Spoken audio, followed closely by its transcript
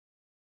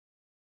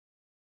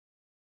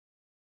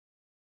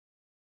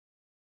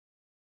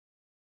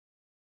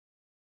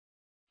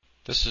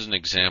This is an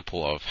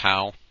example of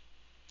how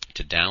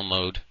to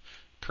download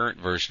current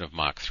version of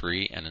Mach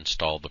 3 and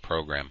install the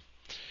program.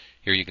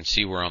 Here you can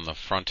see we're on the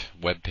front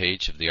web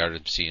page of the Art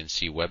of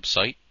CNC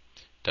website,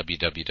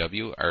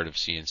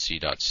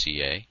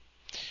 www.artofcnc.ca.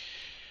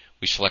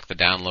 We select the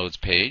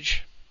downloads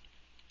page,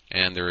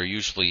 and there are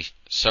usually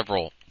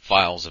several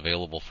files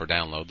available for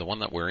download. The one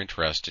that we're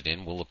interested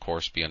in will of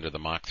course be under the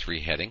Mach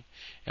 3 heading,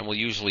 and will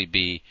usually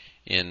be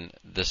in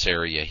this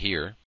area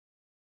here.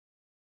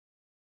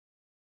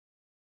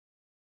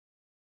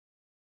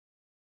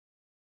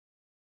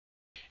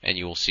 And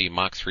you will see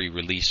Mach 3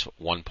 Release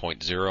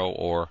 1.0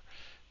 or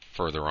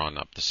further on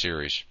up the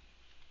series.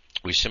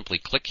 We simply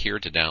click here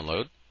to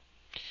download.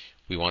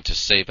 We want to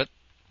save it,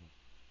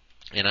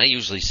 and I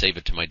usually save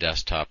it to my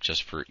desktop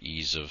just for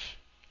ease of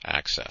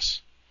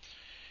access.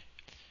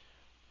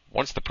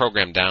 Once the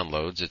program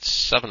downloads, it's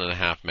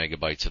 7.5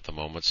 megabytes at the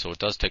moment, so it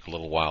does take a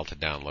little while to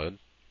download.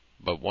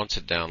 But once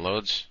it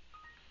downloads...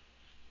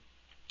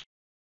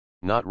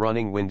 Not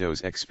running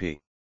Windows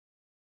XP.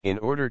 In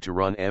order to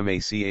run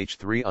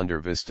MACH3 under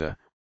Vista,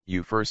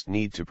 you first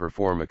need to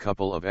perform a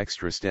couple of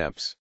extra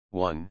steps.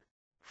 1.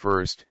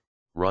 First,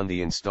 run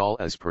the install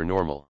as per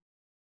normal.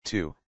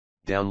 2.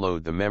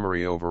 Download the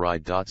memory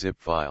override.zip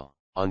file,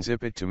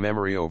 unzip it to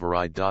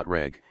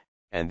memoryoverride.reg,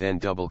 and then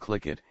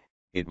double-click it.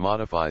 It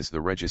modifies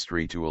the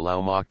registry to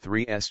allow Mach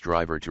 3's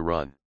driver to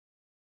run.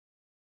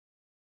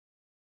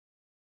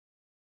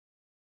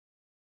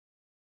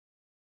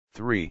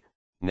 3.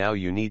 Now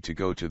you need to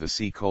go to the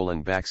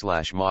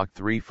C:\Mach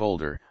 3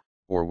 folder,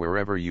 or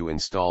wherever you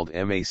installed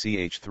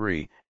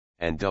MACH3,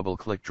 and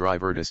double-click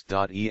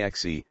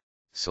driverdist.exe,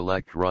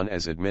 select Run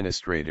as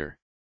Administrator.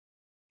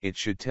 It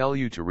should tell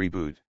you to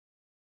reboot.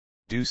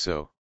 Do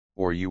so,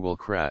 or you will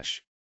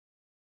crash.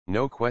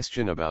 No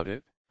question about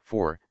it.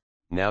 4.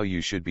 Now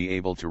you should be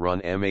able to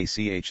run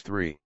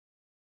MACH3.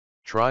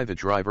 Try the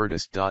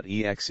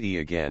driverdist.exe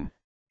again,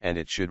 and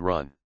it should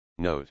run.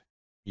 Note: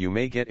 you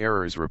may get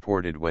errors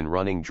reported when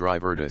running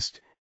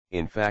driverdist.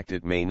 In fact,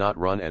 it may not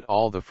run at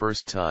all the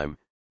first time.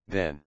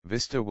 Then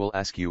Vista will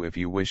ask you if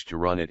you wish to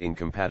run it in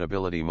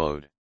compatibility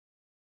mode.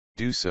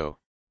 Do so,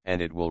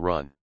 and it will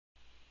run.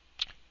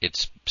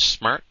 It's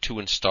smart to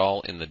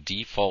install in the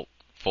default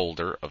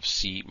folder of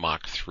C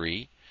Mach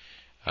 3.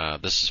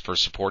 This is for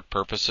support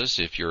purposes.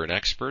 If you're an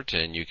expert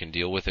and you can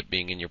deal with it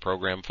being in your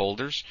program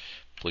folders,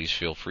 please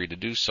feel free to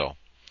do so.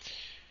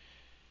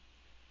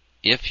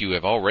 If you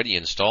have already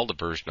installed a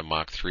version of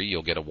Mach 3,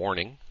 you'll get a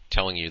warning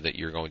telling you that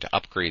you're going to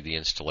upgrade the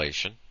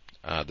installation.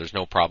 There's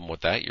no problem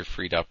with that. You're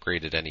free to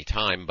upgrade at any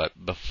time,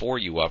 but before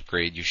you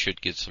upgrade, you should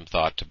give some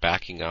thought to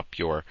backing up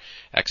your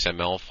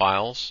XML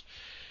files,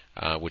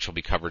 which will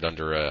be covered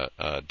under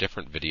a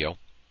different video,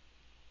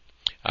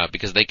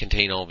 because they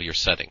contain all of your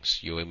settings.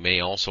 You may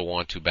also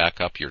want to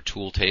back up your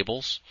tool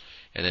tables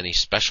and any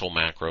special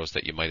macros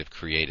that you might have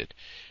created.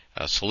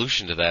 A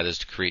solution to that is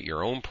to create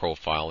your own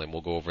profile, and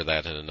we'll go over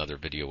that in another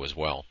video as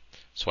well.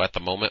 So at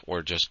the moment,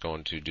 we're just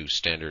going to do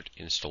standard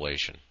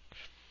installation.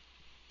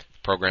 The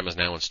program is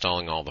now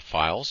installing all the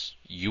files.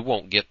 You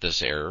won't get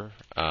this error.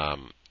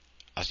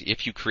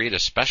 If you create a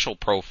special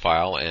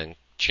profile and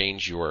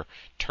change your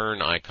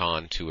turn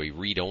icon to a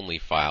read-only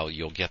file,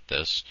 you'll get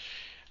this.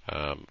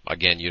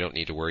 Again, you don't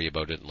need to worry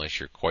about it unless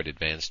you're quite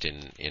advanced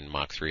in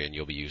Mach 3, and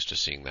you'll be used to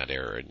seeing that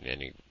error in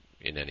any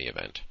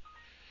event.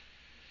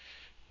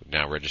 We've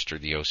now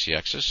registered the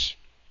OCXs.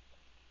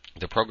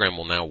 The program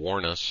will now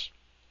warn us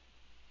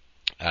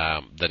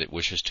that it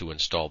wishes to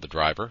install the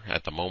driver.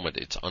 At the moment,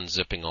 it's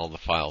unzipping all the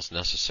files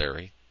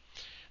necessary.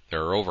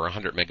 There are over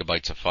 100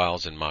 megabytes of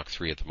files in Mach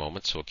 3 at the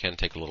moment, so it can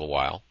take a little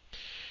while.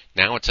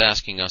 Now it's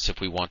asking us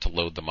if we want to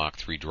load the Mach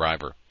 3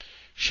 driver.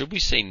 Should we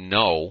say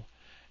no,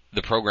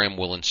 the program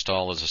will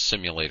install as a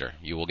simulator.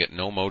 You will get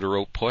no motor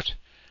output,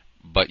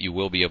 but you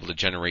will be able to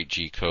generate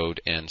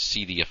G-code and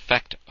see the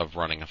effect of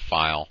running a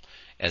file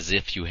as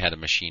if you had a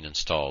machine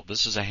installed.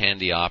 This is a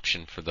handy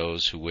option for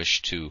those who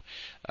wish to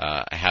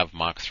have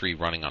Mach 3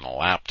 running on a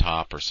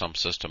laptop or some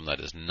system that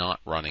is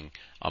not running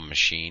a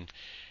machine,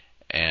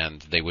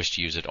 and they wish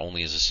to use it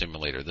only as a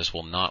simulator. This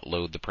will not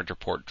load the printer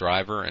port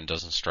driver and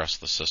doesn't stress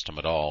the system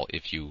at all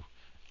if you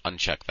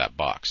uncheck that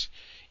box.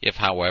 If,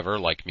 however,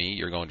 like me,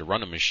 you're going to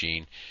run a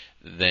machine,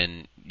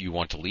 then you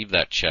want to leave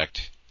that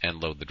checked and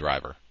load the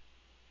driver.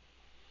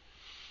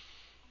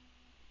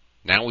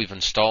 Now we've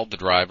installed the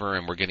driver,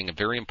 and we're getting a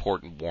very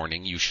important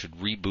warning. You should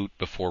reboot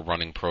before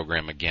running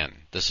program again.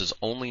 This is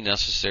only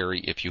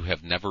necessary if you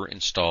have never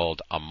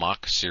installed a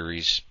Mach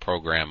series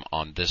program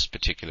on this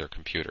particular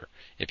computer.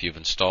 If you've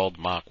installed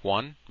Mach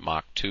 1,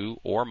 Mach 2,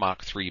 or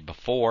Mach 3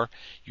 before,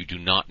 you do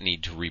not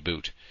need to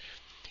reboot.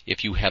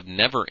 If you have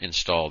never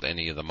installed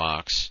any of the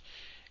Machs,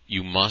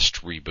 you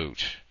must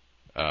reboot.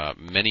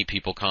 Many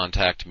people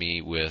contact me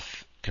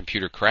with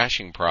computer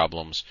crashing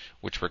problems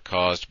which were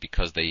caused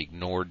because they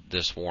ignored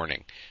this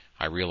warning.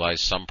 I realize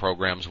some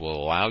programs will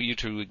allow you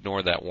to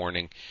ignore that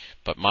warning,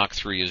 but Mach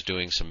 3 is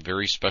doing some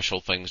very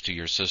special things to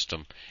your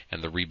system,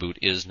 and the reboot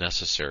is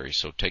necessary.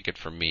 So take it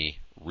from me,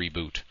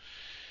 reboot.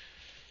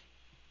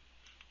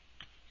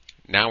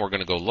 Now we're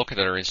going to go look at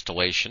our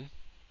installation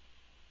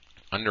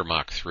under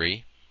Mach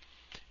 3,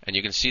 and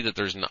you can see that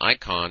there's an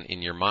icon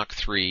in your Mach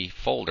 3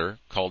 folder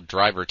called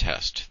Driver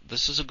Test.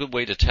 This is a good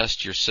way to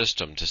test your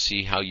system to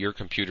see how your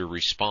computer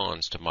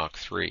responds to Mach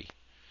 3.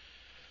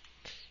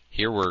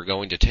 Here we're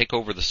going to take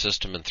over the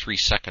system in 3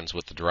 seconds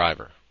with the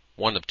driver.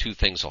 One of two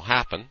things will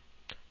happen.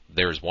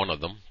 There's one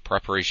of them.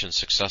 Preparation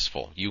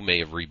successful. You may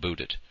have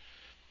rebooted.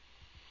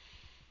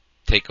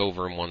 Take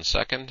over in 1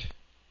 second.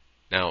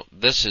 Now,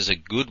 this is a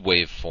good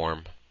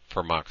waveform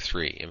for Mach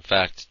 3. In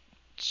fact,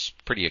 it's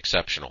pretty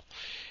exceptional.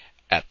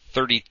 At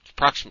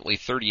approximately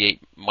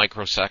 38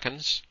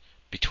 microseconds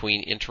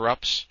between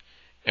interrupts,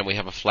 and we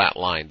have a flat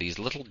line. These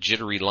little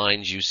jittery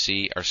lines you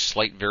see are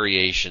slight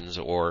variations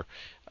or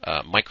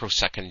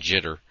microsecond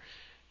jitter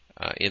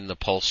in the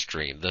pulse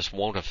stream. This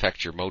won't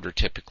affect your motor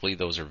typically.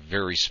 Those are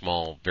very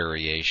small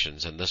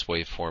variations, and this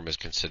waveform is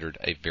considered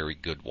a very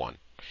good one.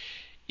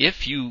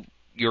 If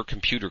your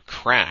computer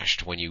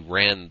crashed when you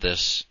ran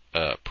this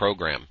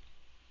program,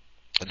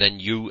 then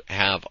you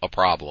have a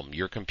problem.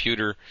 Your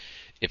computer,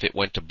 if it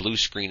went to blue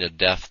screen of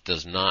death,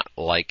 does not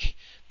like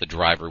the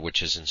driver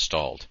which is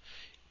installed.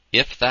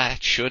 If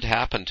that should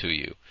happen to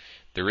you,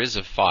 there is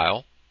a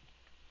file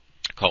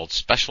called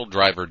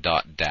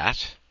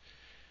specialdriver.dat,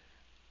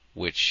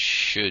 which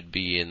should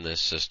be in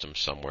this system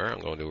somewhere.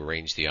 I'm going to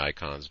arrange the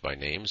icons by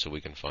name so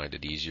we can find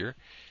it easier.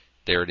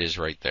 There it is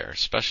right there,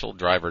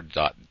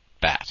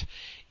 specialdriver.bat.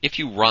 If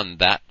you run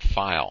that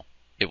file,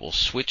 it will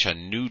switch a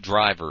new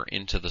driver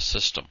into the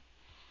system.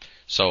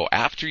 So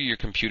after your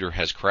computer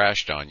has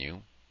crashed on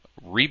you,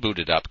 reboot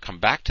it up, come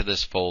back to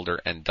this folder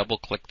and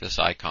double-click this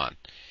icon.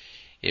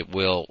 It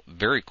will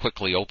very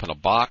quickly open a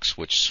box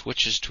which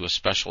switches to a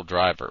special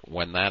driver.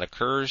 When that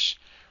occurs,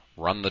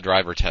 run the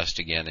driver test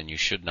again and you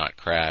should not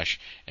crash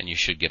and you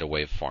should get a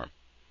waveform.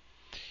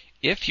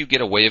 If you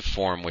get a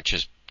waveform which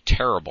is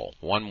terrible,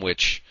 one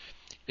which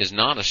is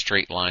not a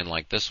straight line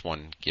like this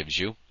one gives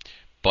you,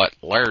 but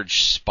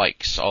large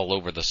spikes all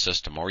over the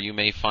system, or you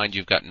may find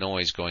you've got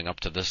noise going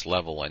up to this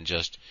level and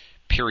just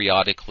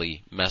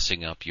periodically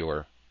messing up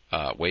your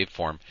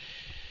waveform,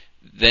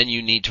 then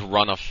you need to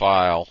run a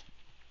file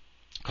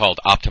called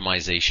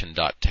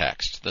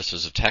optimization.txt. This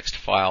is a text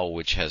file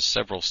which has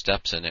several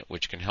steps in it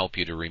which can help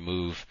you to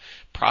remove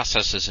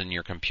processes in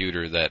your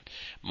computer that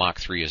Mach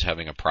 3 is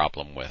having a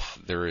problem with.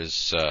 There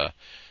is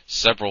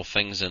several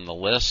things in the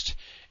list,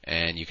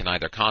 and you can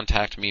either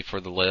contact me for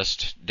the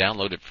list,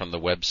 download it from the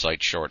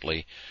website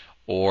shortly,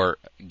 or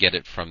get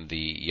it from the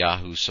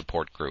Yahoo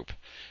support group.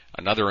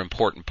 Another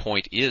important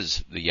point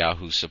is the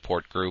Yahoo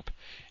support group,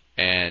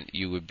 and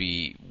you would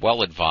be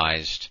well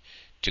advised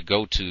to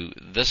go to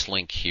this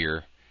link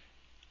here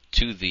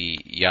to the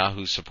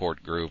Yahoo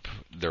support group.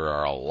 There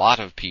are a lot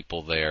of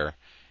people there,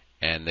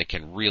 and they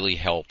can really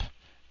help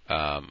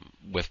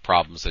with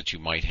problems that you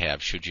might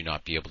have should you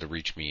not be able to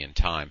reach me in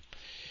time.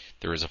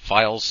 There is a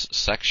files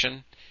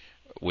section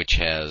which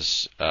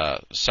has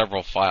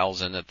several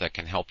files in it that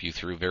can help you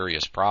through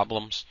various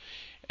problems,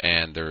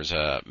 and there's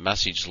a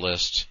message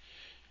list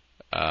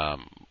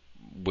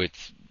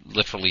with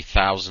literally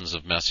thousands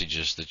of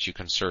messages that you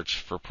can search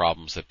for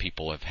problems that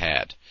people have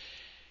had.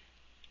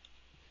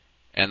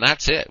 And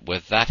that's it.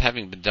 With that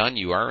having been done,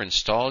 you are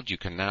installed. You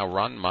can now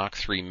run Mach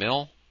 3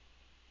 Mil,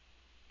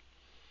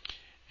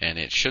 and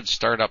it should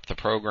start up the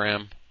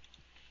program,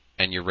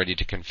 and you're ready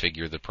to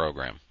configure the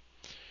program.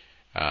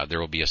 There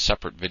will be a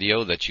separate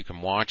video that you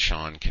can watch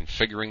on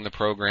configuring the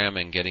program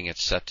and getting it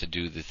set to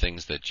do the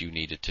things that you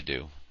need it to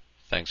do.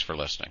 Thanks for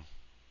listening.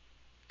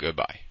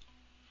 Goodbye.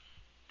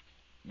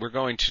 We're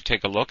going to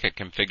take a look at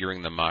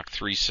configuring the Mach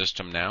 3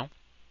 system now.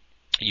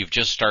 You've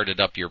just started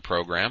up your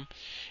program.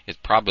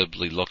 It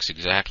probably looks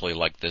exactly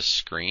like this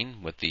screen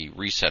with the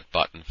reset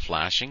button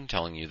flashing,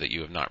 telling you that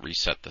you have not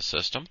reset the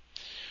system.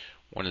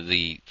 One of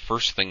the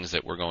first things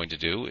that we're going to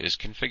do is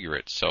configure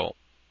it. So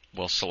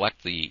we'll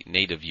select the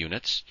native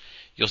units.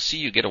 You'll see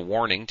you get a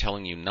warning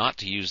telling you not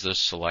to use this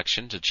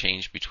selection to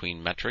change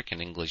between metric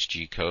and English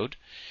G-code.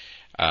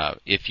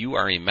 If you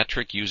are a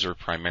metric user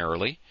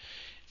primarily,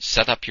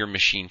 set up your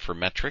machine for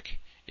metric.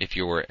 If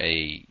you're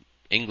a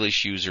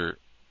English user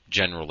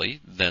generally,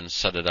 then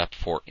set it up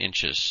for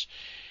inches.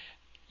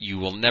 You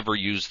will never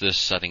use this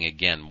setting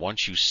again.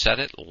 Once you set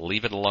it,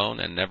 leave it alone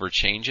and never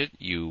change it.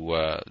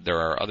 There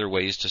are other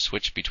ways to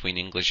switch between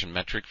English and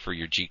metric for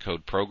your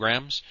G-code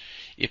programs.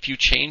 If you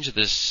change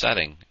this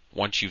setting,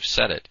 once you've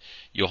set it,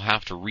 you'll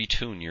have to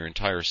retune your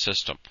entire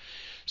system.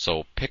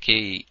 So pick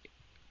a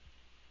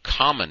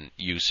common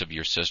use of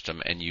your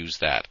system and use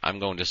that. I'm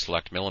going to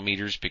select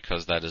millimeters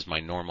because that is my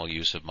normal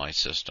use of my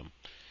system.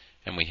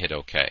 And we hit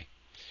OK.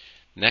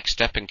 Next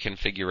step in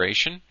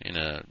configuration, in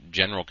a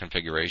general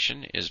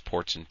configuration, is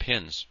ports and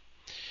pins.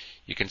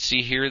 You can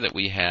see here that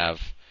we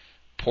have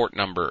port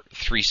number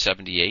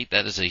 378.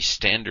 That is a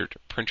standard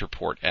printer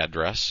port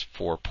address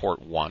for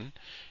port 1,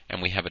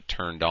 and we have it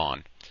turned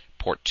on.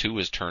 Port 2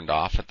 is turned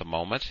off at the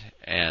moment,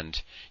 and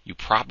you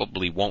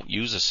probably won't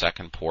use a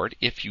second port.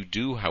 If you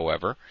do,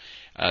 however,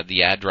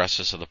 the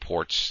addresses of the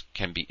ports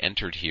can be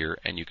entered here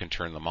and you can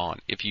turn them on.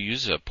 If you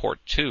use a port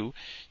 2,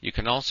 you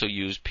can also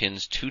use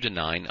pins 2 to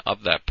 9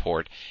 of that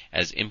port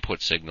as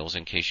input signals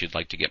in case you'd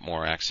like to get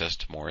more access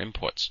to more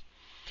inputs.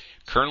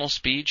 Kernel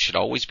speed should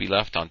always be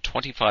left on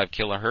 25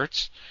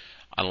 kilohertz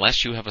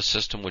unless you have a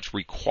system which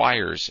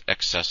requires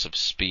excessive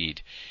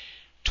speed.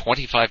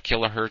 25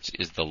 kilohertz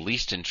is the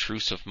least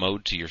intrusive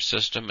mode to your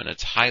system, and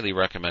it's highly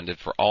recommended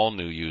for all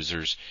new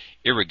users,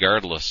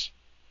 irregardless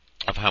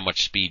of how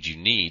much speed you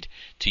need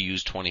to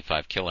use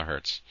 25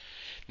 kilohertz.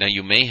 Now,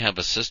 you may have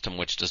a system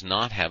which does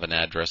not have an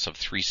address of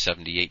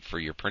 378 for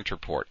your printer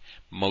port.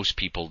 Most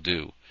people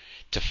do.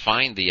 To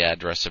find the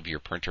address of your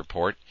printer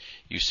port,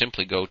 you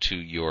simply go to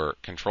your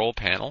control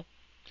panel,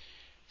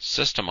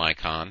 system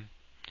icon,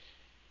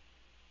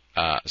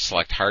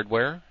 select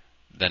hardware,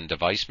 then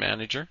device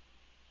manager,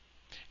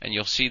 and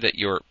you'll see that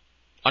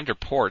under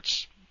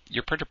ports,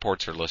 your printer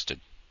ports are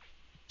listed.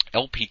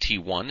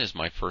 LPT1 is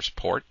my first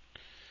port.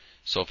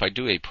 So if I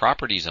do a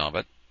properties of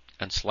it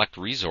and select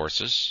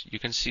resources, you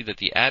can see that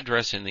the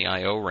address in the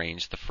I/O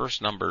range, the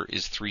first number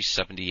is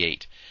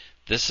 378.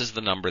 This is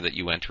the number that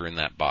you enter in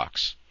that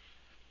box.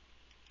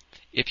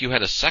 If you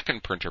had a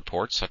second printer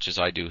port, such as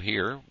I do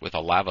here, with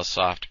a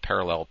Lavasoft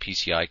parallel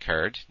PCI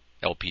card,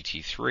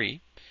 LPT3,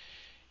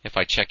 if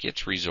I check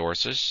its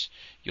resources,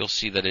 you'll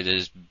see that it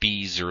is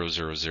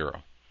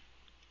B000.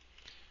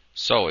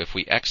 So if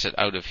we exit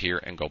out of here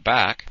and go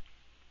back,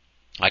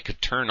 I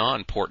could turn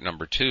on port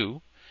number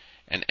 2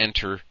 and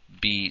enter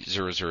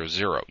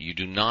B000. You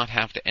do not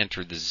have to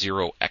enter the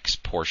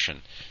 0x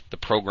portion. The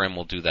program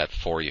will do that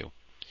for you.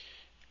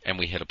 And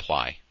we hit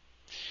apply.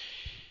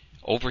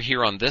 Over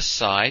here on this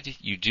side,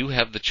 you do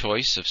have the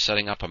choice of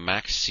setting up a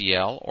max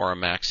CL or a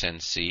max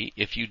NC.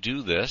 If you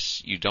do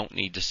this, you don't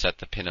need to set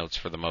the pinouts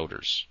for the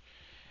motors.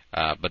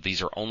 But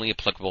these are only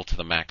applicable to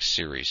the max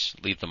series.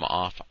 Leave them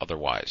off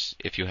otherwise.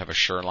 If you have a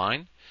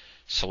Sureline,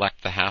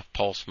 select the half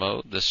pulse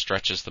mode. This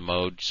stretches the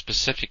mode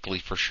specifically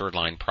for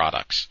Sureline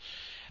products.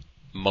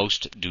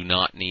 Most do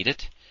not need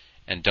it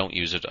and don't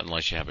use it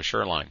unless you have a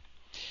Sureline.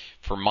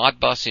 For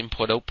Modbus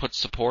input-output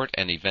support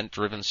and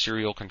event-driven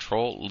serial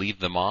control, leave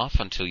them off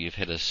until you've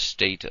hit a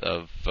state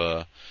of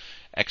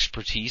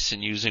expertise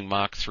in using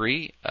Mach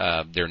 3.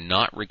 They're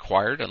not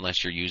required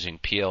unless you're using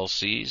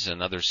PLCs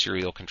and other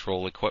serial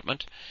control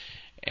equipment,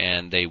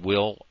 and they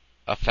will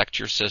affect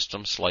your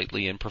system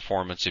slightly in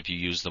performance if you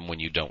use them when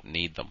you don't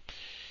need them.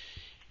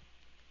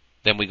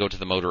 Then we go to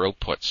the motor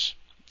outputs.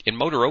 In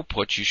motor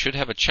outputs, you should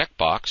have a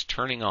checkbox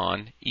turning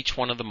on each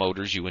one of the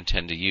motors you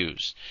intend to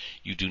use.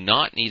 You do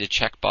not need a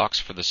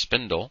checkbox for the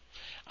spindle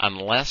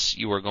unless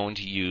you are going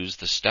to use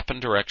the step and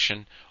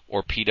direction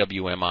or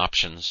PWM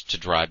options to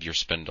drive your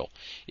spindle.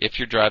 If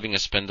you're driving a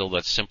spindle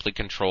that's simply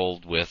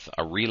controlled with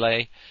a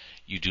relay,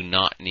 you do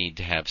not need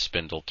to have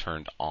spindle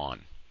turned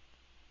on.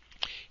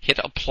 Hit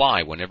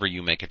apply whenever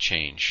you make a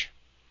change.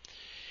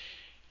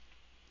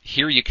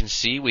 Here you can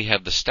see we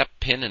have the step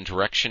pin and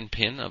direction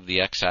pin of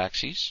the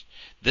x-axis.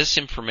 This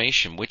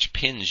information, which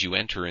pins you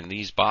enter in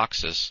these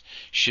boxes,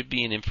 should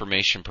be an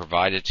information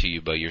provided to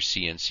you by your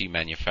CNC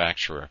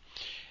manufacturer.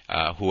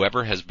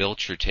 Whoever has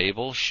built your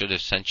table should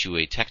have sent you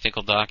a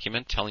technical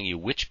document telling you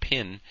which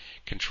pin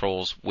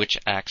controls which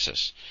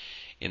axis.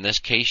 In this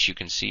case, you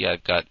can see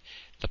I've got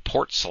the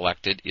port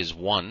selected is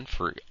 1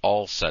 for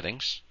all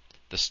settings.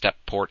 The step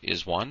port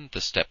is 1,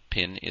 the step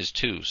pin is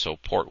 2. So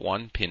port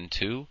 1, pin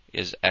 2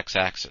 is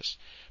x-axis.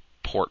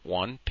 Port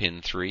 1,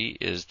 pin 3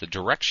 is the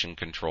direction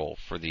control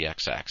for the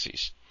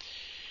x-axis.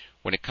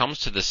 When it comes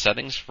to the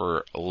settings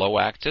for low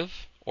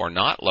active or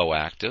not low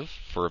active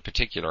for a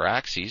particular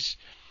axis,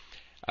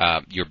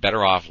 you're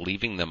better off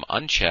leaving them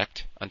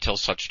unchecked until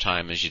such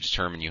time as you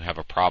determine you have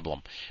a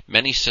problem.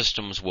 Many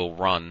systems will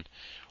run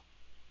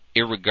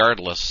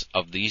irregardless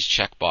of these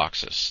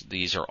checkboxes.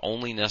 These are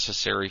only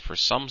necessary for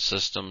some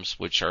systems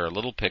which are a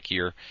little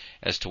pickier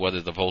as to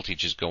whether the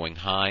voltage is going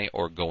high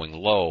or going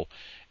low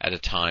at a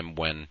time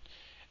when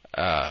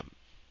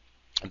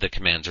the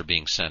commands are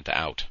being sent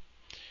out.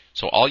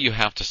 So all you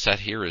have to set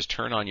here is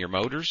turn on your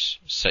motors,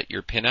 set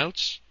your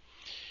pinouts,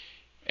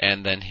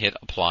 and then hit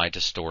apply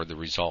to store the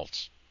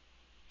results.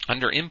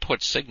 Under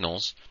input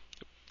signals,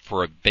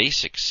 for a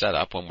basic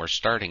setup when we're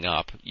starting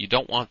up, you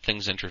don't want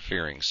things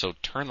interfering, so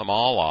turn them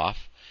all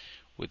off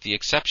with the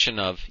exception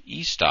of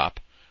e-stop,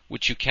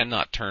 which you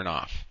cannot turn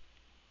off.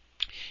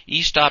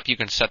 E-stop you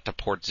can set to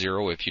port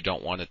 0 if you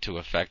don't want it to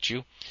affect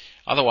you.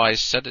 Otherwise,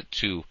 set it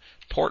to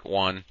port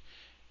 1.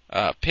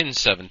 Pin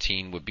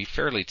 17 would be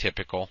fairly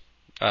typical.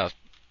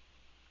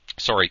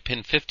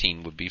 Pin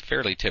 15 would be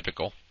fairly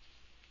typical,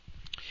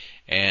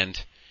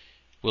 and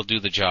will do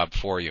the job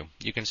for you.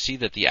 You can see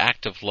that the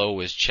active low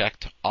is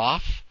checked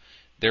off.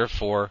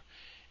 Therefore,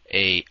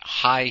 a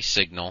high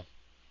signal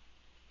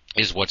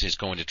is what is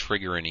going to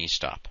trigger an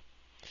e-stop.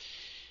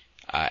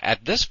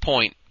 At this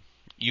point,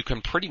 you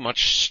can pretty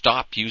much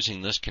stop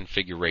using this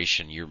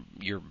configuration.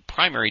 Your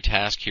primary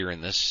task here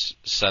in this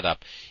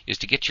setup is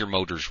to get your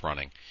motors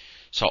running.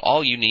 So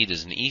all you need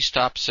is an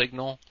e-stop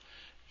signal,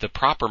 the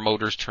proper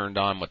motors turned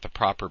on with the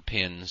proper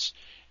pins,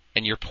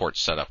 and your port's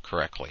set up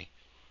correctly.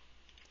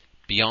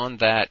 Beyond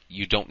that,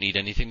 you don't need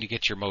anything to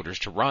get your motors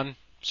to run,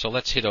 so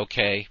let's hit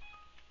OK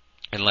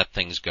and let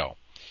things go.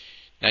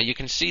 Now you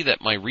can see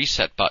that my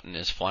reset button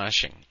is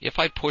flashing. If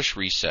I push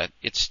reset,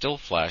 it's still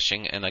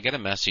flashing, and I get a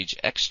message,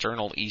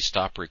 external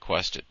e-stop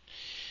requested.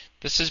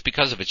 This is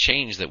because of a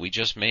change that we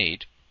just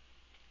made.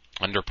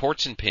 Under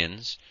ports and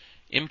pins,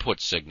 input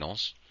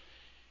signals,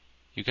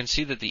 you can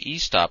see that the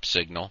e-stop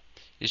signal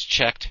is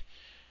checked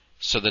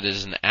so that it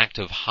is an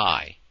active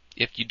high.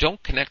 If you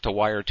don't connect a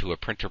wire to a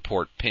printer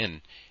port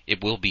pin,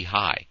 it will be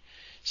high.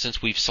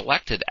 Since we've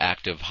selected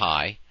active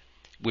high,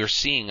 we're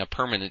seeing a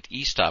permanent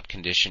e-stop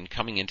condition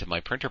coming into my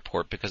printer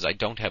port because I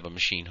don't have a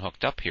machine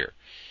hooked up here.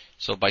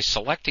 So by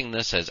selecting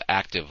this as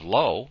active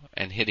low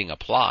and hitting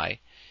apply,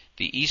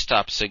 the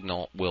e-stop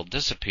signal will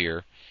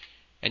disappear,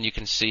 and you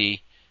can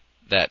see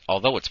that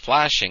although it's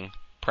flashing,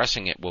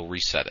 pressing it will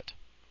reset it.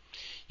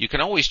 You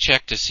can always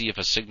check to see if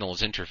a signal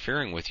is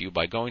interfering with you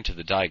by going to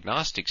the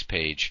diagnostics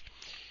page,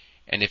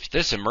 and if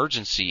this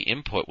emergency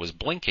input was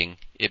blinking,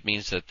 it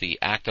means that the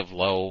active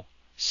low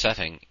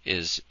setting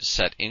is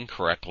set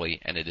incorrectly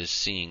and it is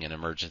seeing an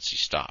emergency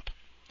stop.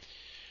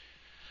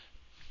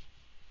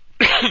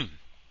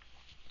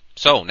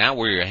 So now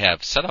we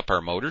have set up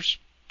our motors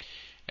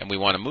and we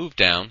want to move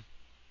down.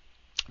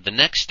 The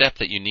next step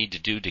that you need to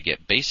do to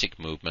get basic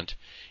movement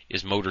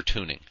is motor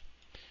tuning.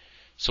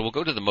 So we'll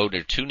go to the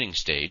motor tuning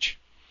stage.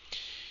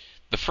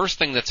 The first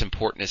thing that's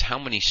important is how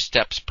many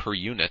steps per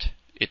unit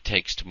it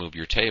takes to move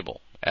your table.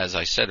 As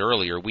I said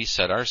earlier, we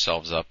set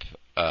ourselves up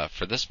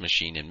for this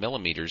machine in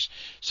millimeters,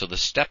 so the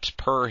steps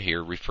per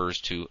here refers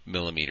to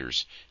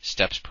millimeters.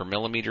 Steps per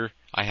millimeter,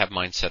 I have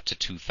mine set to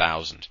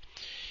 2,000.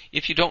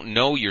 If you don't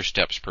know your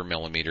steps per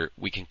millimeter,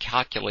 we can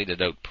calculate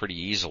it out pretty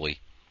easily,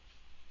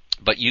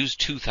 but use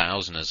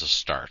 2,000 as a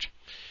start.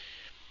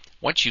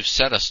 Once you've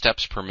set a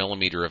steps per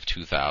millimeter of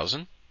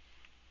 2,000,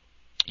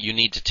 you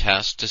need to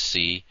test to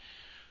see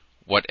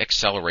what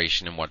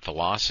acceleration and what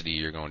velocity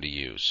you're going to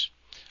use.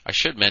 I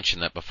should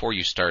mention that before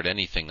you start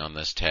anything on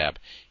this tab,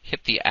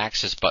 hit the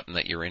axis button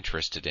that you're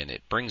interested in.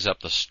 It brings up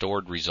the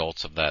stored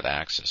results of that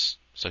axis.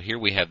 So here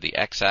we have the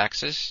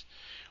x-axis.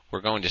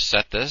 We're going to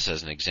set this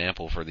as an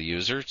example for the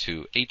user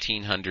to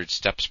 1800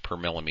 steps per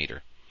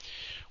millimeter.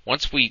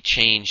 Once we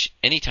change,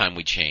 anytime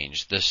we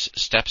change this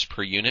steps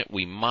per unit,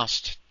 we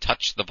must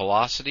touch the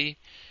velocity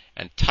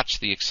and touch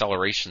the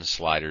acceleration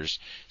sliders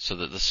so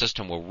that the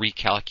system will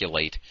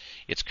recalculate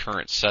its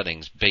current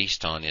settings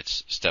based on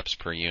its steps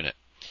per unit.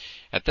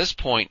 At this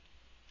point,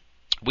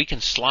 we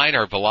can slide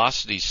our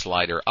velocity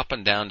slider up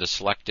and down to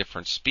select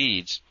different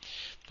speeds.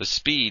 The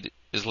speed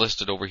is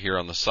listed over here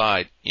on the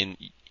side in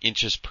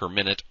inches per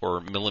minute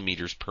or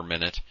millimeters per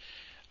minute,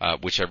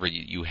 whichever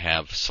you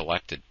have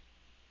selected.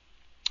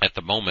 At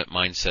the moment,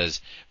 mine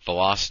says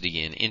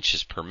velocity in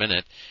inches per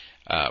minute,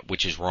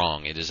 which is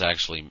wrong. It is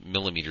actually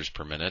millimeters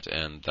per minute,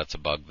 and that's a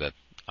bug that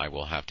I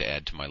will have to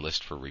add to my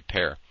list for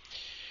repair.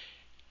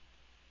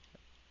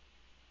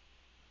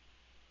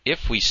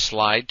 If we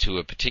slide to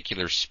a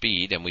particular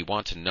speed and we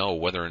want to know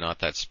whether or not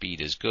that speed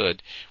is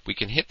good, we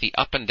can hit the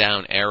up and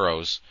down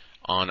arrows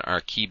on our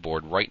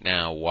keyboard right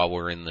now while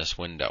we're in this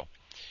window.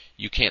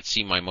 You can't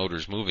see my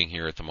motors moving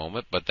here at the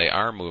moment, but they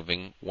are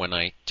moving when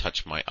I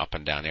touch my up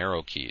and down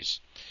arrow keys.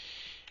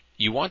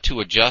 You want to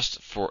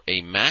adjust for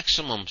a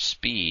maximum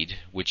speed,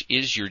 which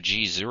is your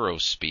G0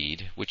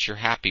 speed, which you're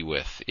happy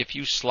with. If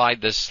you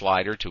slide this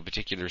slider to a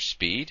particular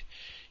speed,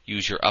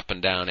 use your up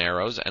and down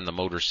arrows, and the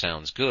motor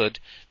sounds good,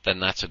 then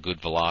that's a good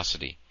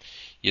velocity.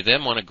 You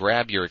then want to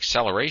grab your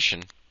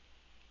acceleration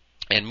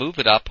and move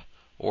it up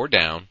or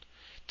down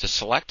to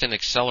select an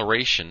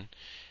acceleration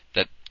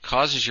that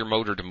causes your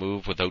motor to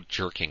move without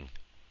jerking.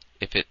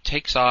 If it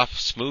takes off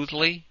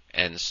smoothly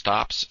and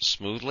stops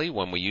smoothly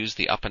when we use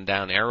the up and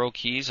down arrow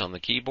keys on the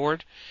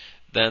keyboard,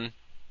 then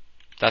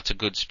that's a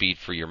good speed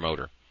for your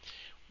motor.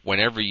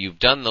 Whenever you've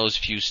done those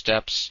few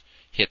steps,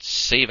 hit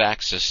Save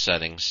Axis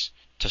Settings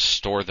to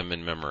store them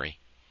in memory.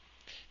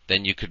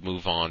 Then you could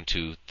move on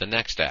to the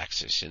next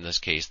axis, in this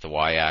case the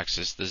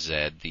y-axis, the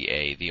z, the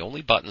a. The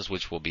only buttons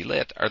which will be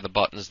lit are the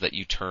buttons that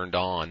you turned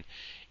on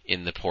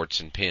in the ports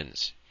and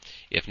pins.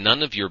 If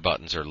none of your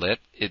buttons are lit,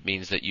 it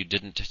means that you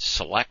didn't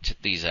select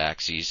these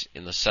axes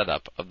in the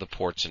setup of the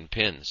ports and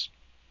pins.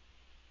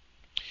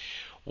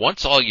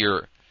 Once all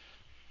your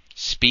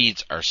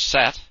speeds are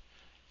set,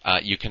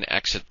 you can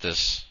exit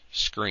this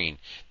screen.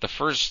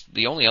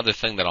 The only other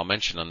thing that I'll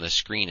mention on this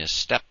screen is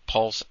step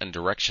pulse and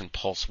direction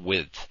pulse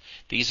width.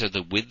 These are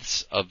the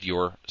widths of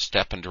your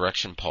step and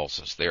direction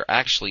pulses. They are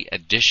actually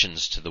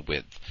additions to the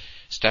width.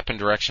 Step and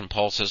direction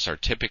pulses are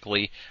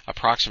typically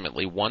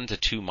approximately 1 to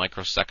 2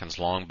 microseconds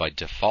long by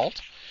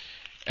default,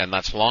 and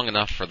that's long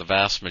enough for the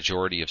vast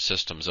majority of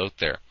systems out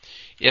there.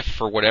 If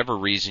for whatever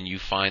reason you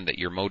find that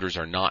your motors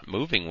are not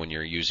moving when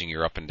you're using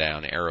your up and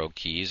down arrow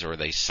keys, or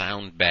they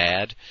sound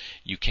bad,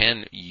 you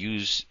can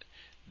use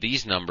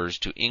these numbers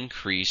to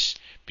increase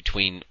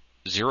between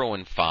 0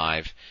 and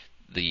 5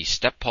 the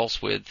step pulse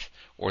width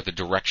or the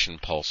direction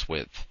pulse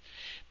width.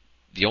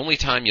 The only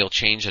time you'll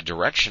change a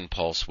direction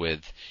pulse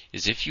width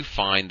is if you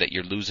find that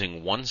you're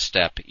losing 1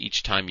 step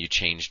each time you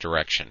change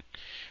direction.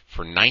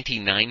 For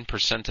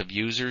 99% of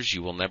users,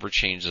 you will never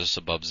change this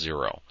above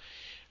 0.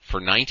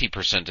 For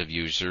 90% of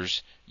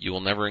users, you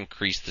will never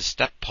increase the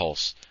step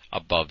pulse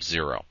above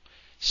 0.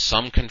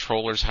 Some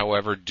controllers,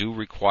 however, do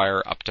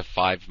require up to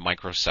 5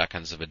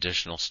 microseconds of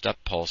additional step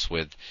pulse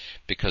width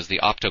because the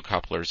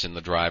optocouplers in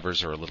the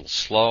drivers are a little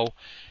slow,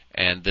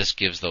 and this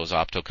gives those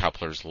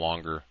optocouplers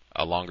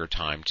a longer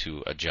time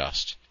to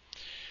adjust.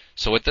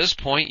 So at this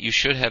point, you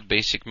should have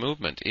basic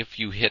movement. If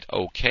you hit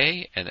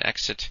OK and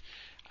exit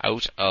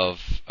out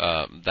of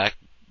that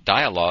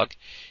dialog,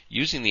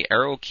 using the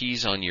arrow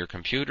keys on your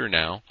computer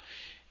now,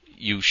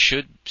 you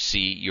should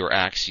see your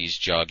axes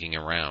jogging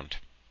around.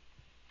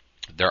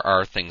 There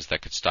are things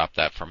that could stop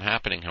that from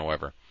happening,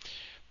 however.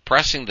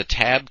 Pressing the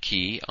Tab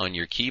key on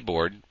your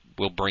keyboard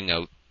will bring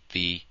out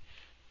the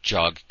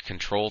jog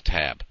control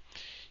tab.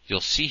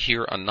 You'll see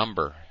here a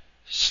number,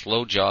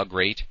 slow jog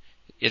rate.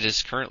 It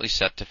is currently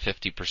set to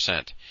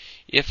 50%.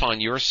 If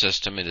on your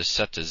system it is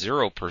set to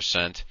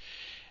 0%,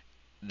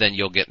 then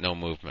you'll get no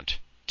movement.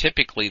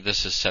 Typically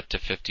this is set to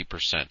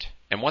 50%.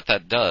 And what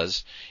that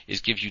does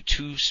is give you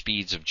 2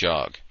 speeds of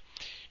jog.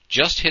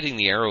 Just hitting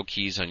the arrow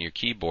keys on your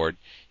keyboard,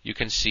 you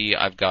can see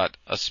I've got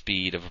a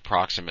speed of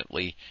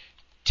approximately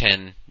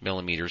 10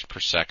 millimeters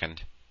per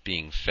second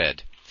being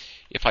fed.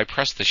 If I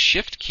press the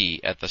Shift key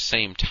at the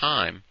same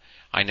time,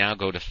 I now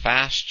go to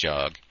fast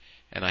jog,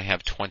 and I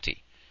have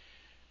 20,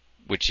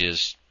 which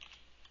is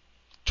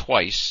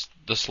twice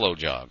the slow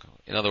jog.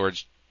 In other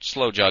words,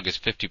 slow jog is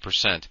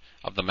 50%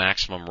 of the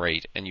maximum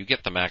rate, and you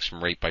get the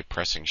maximum rate by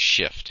pressing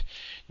Shift.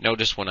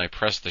 Notice when I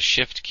press the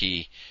Shift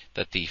key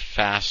that the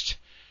fast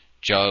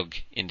jog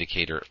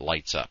indicator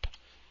lights up.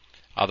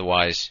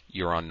 Otherwise,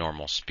 you're on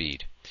normal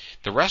speed.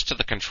 The rest of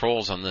the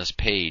controls on this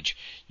page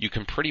you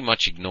can pretty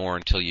much ignore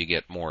until you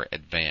get more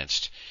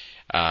advanced.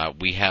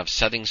 We have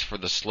settings for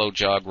the slow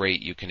jog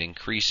rate. You can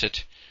increase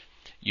it.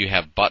 You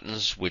have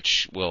buttons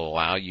which will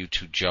allow you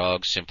to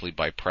jog simply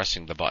by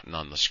pressing the button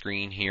on the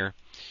screen here.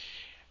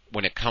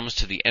 When it comes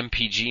to the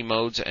MPG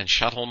modes and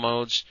shuttle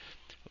modes,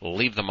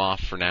 leave them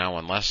off for now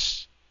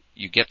unless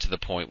you get to the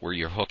point where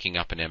you're hooking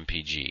up an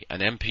MPG. An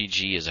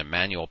MPG is a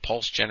manual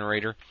pulse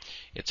generator.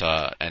 It's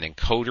an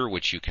encoder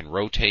which you can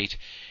rotate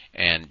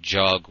and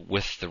jog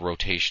with the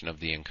rotation of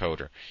the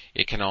encoder.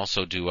 It can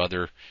also do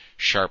other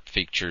sharp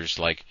features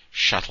like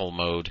shuttle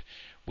mode,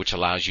 which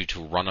allows you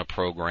to run a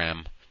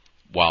program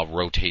while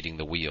rotating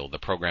the wheel. The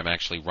program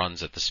actually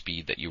runs at the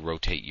speed that you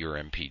rotate your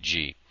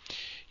MPG.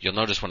 You'll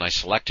notice when I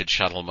selected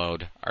shuttle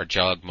mode, our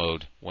jog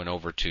mode went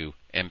over to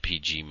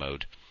MPG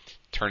mode.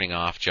 Turning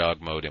off jog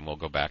mode, and we'll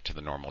go back to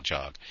the normal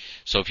jog.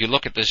 So if you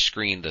look at this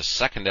screen, the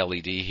second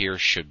LED here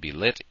should be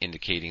lit,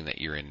 indicating that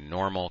you're in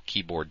normal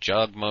keyboard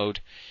jog mode,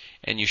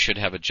 and you should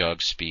have a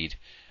jog speed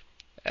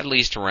at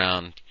least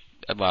around,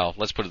 well,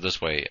 let's put it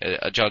this way,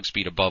 a jog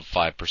speed above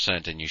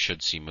 5%, and you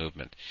should see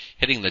movement.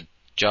 Hitting the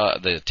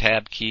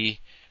Tab key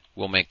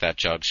will make that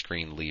jog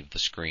screen leave the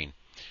screen.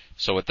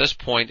 So at this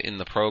point in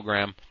the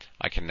program,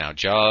 I can now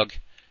jog,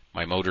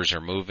 my motors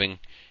are moving,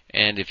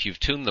 and if you've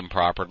tuned them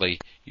properly,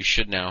 you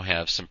should now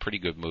have some pretty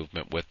good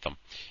movement with them.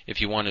 If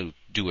you want to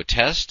do a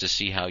test to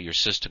see how your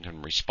system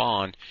can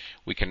respond,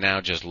 we can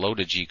now just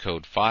load a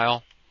G-code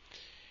file.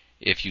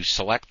 If you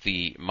select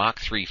the Mach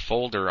 3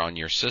 folder on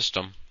your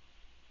system,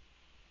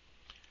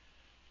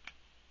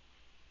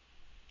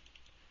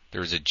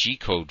 there's a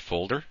G-code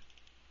folder,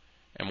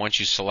 and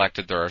once you select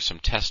it, there are some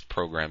test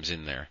programs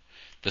in there.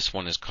 This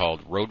one is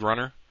called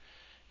Roadrunner,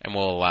 and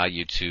will allow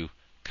you to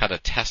cut a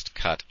test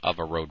cut of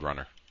a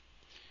Roadrunner.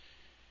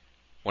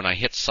 When I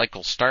hit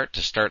cycle start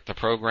to start the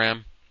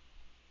program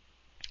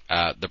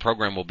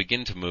will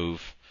begin to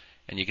move,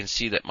 and you can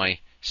see that my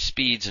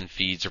speeds and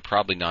feeds are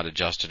probably not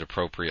adjusted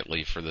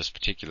appropriately for this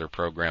particular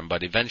program,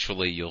 but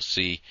eventually you'll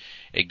see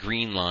a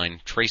green line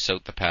trace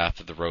out the path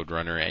of the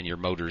Roadrunner, and your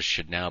motors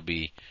should now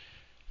be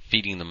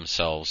feeding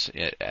themselves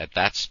at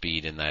that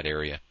speed in that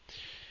area.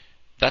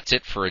 That's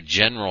it for a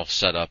general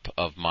setup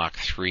of Mach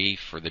 3.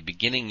 For the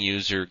beginning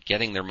user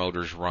getting their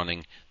motors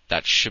running,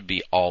 that should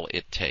be all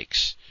it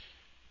takes.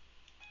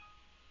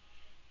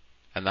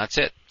 And that's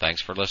it. Thanks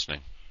for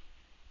listening.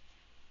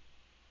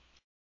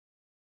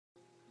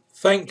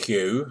 Thank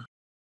you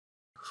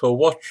for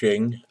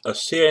watching a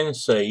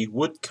CNC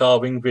wood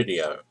carving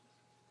video.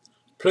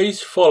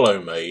 Please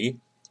follow me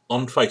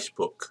on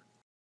Facebook.